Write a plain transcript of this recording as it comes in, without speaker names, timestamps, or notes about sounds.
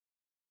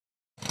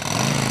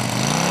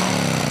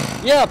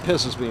Yeah, it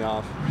pisses me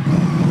off.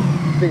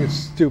 I think it's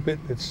stupid,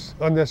 it's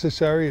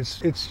unnecessary,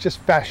 it's just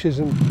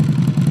fascism.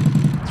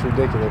 It's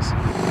ridiculous.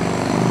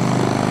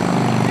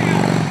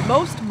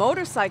 Most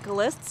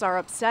motorcyclists are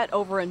upset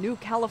over a new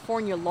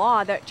California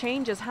law that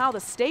changes how the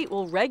state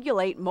will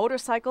regulate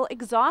motorcycle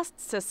exhaust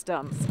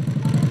systems.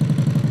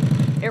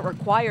 It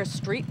requires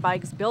street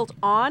bikes built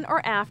on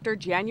or after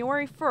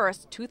January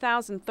 1st,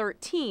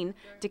 2013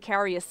 to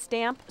carry a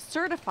stamp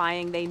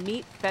certifying they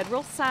meet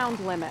federal sound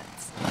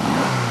limits.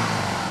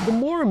 The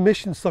more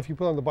emission stuff you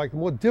put on the bike, the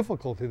more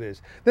difficult it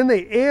is. Then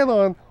they add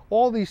on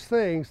all these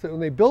things that when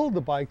they build the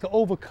bike to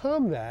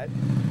overcome that.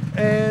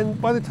 And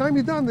by the time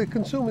you're done, the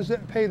consumers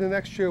paid an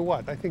extra,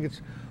 what? I think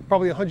it's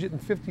probably $150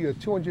 or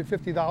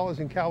 $250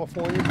 in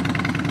California.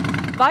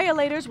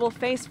 Violators will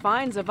face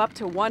fines of up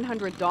to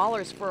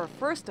 $100 for a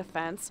first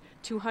offense,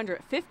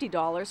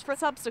 $250 for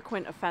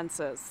subsequent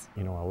offenses.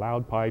 You know, a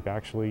loud pipe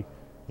actually,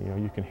 you know,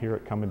 you can hear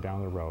it coming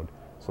down the road.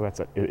 So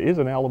it is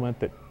an element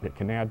that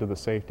can add to the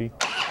safety.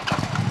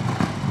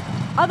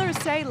 Others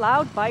say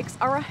loud bikes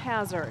are a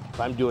hazard. If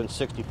I'm doing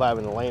 65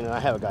 in the lane and I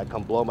have a guy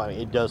come blow by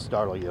me, it does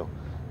startle you.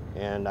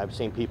 And I've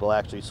seen people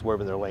actually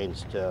swerve in their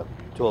lanes to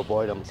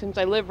avoid them. Since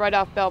I live right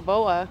off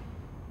Balboa,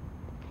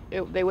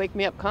 they wake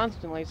me up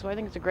constantly, so I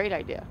think it's a great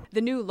idea. The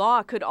new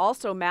law could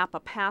also map a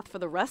path for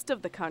the rest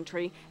of the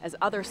country as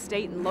other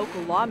state and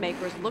local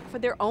lawmakers look for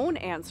their own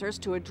answers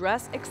to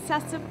address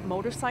excessive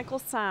motorcycle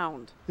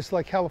sound. It's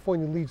like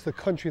California leads the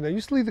country. Now, it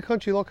used to lead the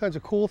country in all kinds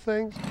of cool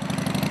things.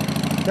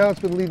 Now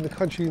it's been leading the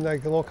country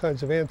like in all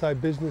kinds of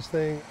anti-business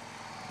things.